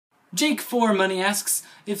Jake4Money asks,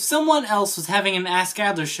 if someone else was having an Ask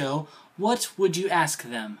Adler show, what would you ask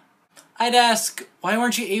them? I'd ask, why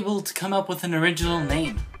weren't you able to come up with an original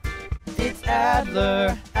name? It's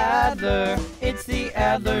Adler, Adler, it's the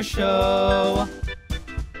Adler Show.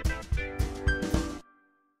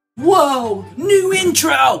 Whoa! New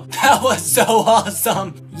intro! That was so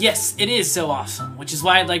awesome! Yes, it is so awesome, which is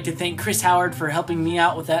why I'd like to thank Chris Howard for helping me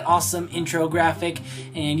out with that awesome intro graphic,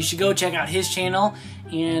 and you should go check out his channel,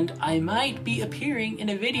 and I might be appearing in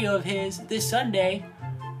a video of his this Sunday.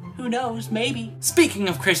 Who knows, maybe. Speaking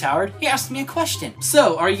of Chris Howard, he asked me a question.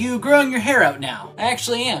 So, are you growing your hair out now? I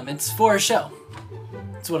actually am. It's for a show.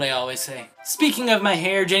 That's what I always say. Speaking of my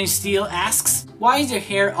hair, Jenny Steele asks, why is your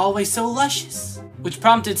hair always so luscious? Which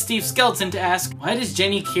prompted Steve Skeleton to ask, why does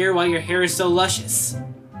Jenny care why your hair is so luscious?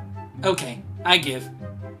 Okay, I give.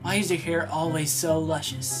 Why is your hair always so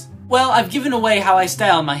luscious? Well, I've given away how I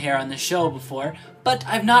style my hair on the show before, but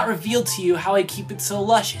I've not revealed to you how I keep it so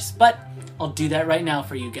luscious, but I'll do that right now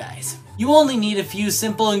for you guys. You only need a few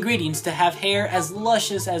simple ingredients to have hair as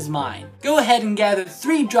luscious as mine. Go ahead and gather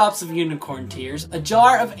 3 drops of unicorn tears, a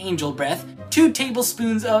jar of angel breath, 2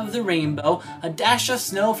 tablespoons of the rainbow, a dash of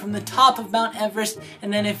snow from the top of Mount Everest,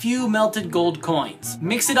 and then a few melted gold coins.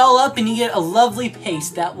 Mix it all up and you get a lovely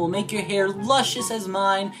paste that will make your hair luscious as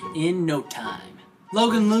mine in no time.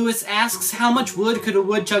 Logan Lewis asks, how much wood could a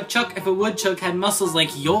woodchuck chuck if a woodchuck had muscles like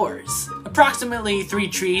yours? Approximately 3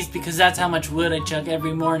 trees, because that's how much wood I chuck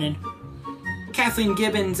every morning. Kathleen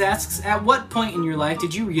Gibbons asks, at what point in your life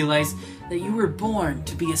did you realize that you were born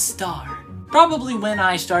to be a star? Probably when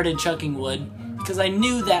I started chucking wood, because I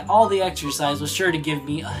knew that all the exercise was sure to give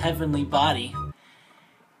me a heavenly body.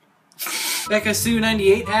 Becca Sue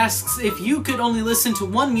 98 asks, if you could only listen to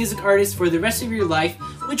one music artist for the rest of your life,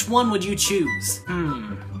 which one would you choose?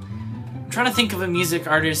 I'm trying to think of a music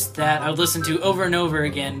artist that I would listen to over and over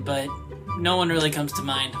again, but no one really comes to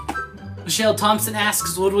mind. Michelle Thompson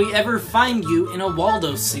asks, would we ever find you in a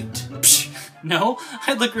Waldo suit? Psh, no,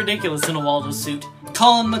 I'd look ridiculous in a Waldo suit.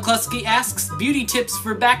 Colin McCluskey asks, beauty tips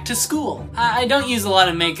for back to school. I don't use a lot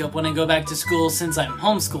of makeup when I go back to school since I'm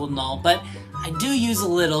homeschooled and all, but I do use a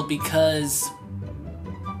little because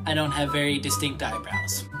I don't have very distinct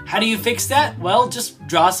eyebrows. How do you fix that? Well, just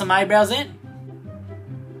draw some eyebrows in.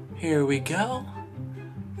 Here we go.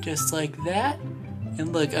 Just like that.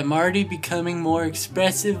 And look, I'm already becoming more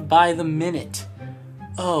expressive by the minute.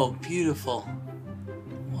 Oh, beautiful.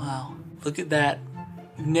 Wow, look at that.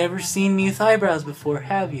 You've never seen me with eyebrows before,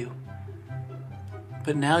 have you?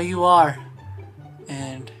 But now you are.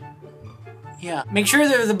 And yeah, make sure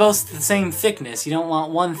they're both the same thickness. You don't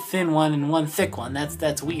want one thin one and one thick one.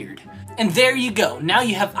 That's weird. And there you go. Now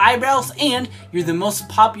you have eyebrows and you're the most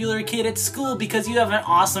popular kid at school because you have an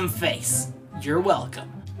awesome face. You're welcome.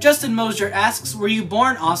 Justin Mosier asks, were you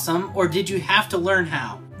born awesome or did you have to learn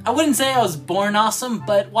how? I wouldn't say I was born awesome,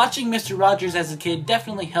 but watching Mr. Rogers as a kid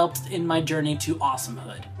definitely helped in my journey to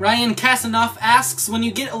awesomehood. Ryan Kasanoff asks, when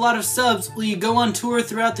you get a lot of subs, will you go on tour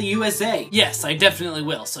throughout the USA? Yes, I definitely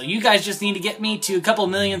will. So you guys just need to get me to a couple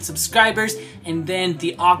million subscribers, and then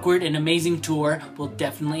the awkward and amazing tour will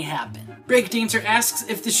definitely happen. Breakdancer asks,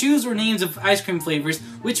 if the shoes were names of ice cream flavors,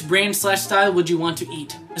 which brand/style would you want to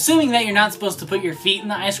eat? Assuming that you're not supposed to put your feet in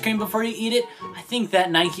the ice cream before you eat it, I think that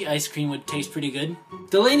Nike ice cream would taste pretty good.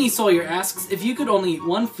 Delaney Sawyer asks, if you could only eat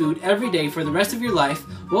one food every day for the rest of your life,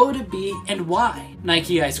 what would it be and why?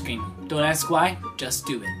 Nike ice cream. Don't ask why, just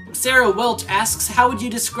do it. Sarah Welch asks, how would you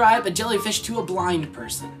describe a jellyfish to a blind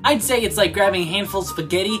person? I'd say it's like grabbing a handful of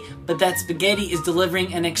spaghetti, but that spaghetti is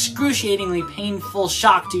delivering an excruciatingly painful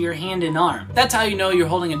shock to your hand and arm. That's how you know you're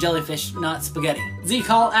holding a jellyfish, not spaghetti. Zeke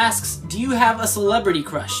Hall asks, do you have a celebrity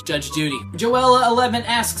crush? Judge Judy. Joella11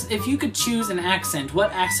 asks, if you could choose an accent,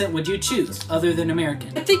 what accent would you choose, other than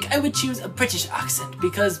American? I think I would choose a British accent,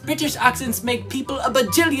 because British accents make people a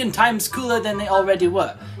bajillion times cooler than they already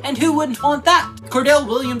were. And who wouldn't want that? Cordell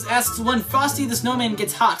Williams asks, when Frosty the Snowman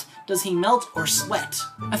gets hot, does he melt or sweat?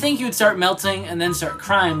 I think he would start melting and then start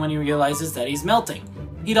crying when he realizes that he's melting.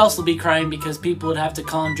 He'd also be crying because people would have to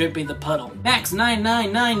call him Drippy the Puddle.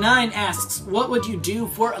 Max9999 asks, what would you do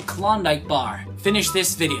for a Klondike bar? Finish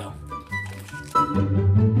this video.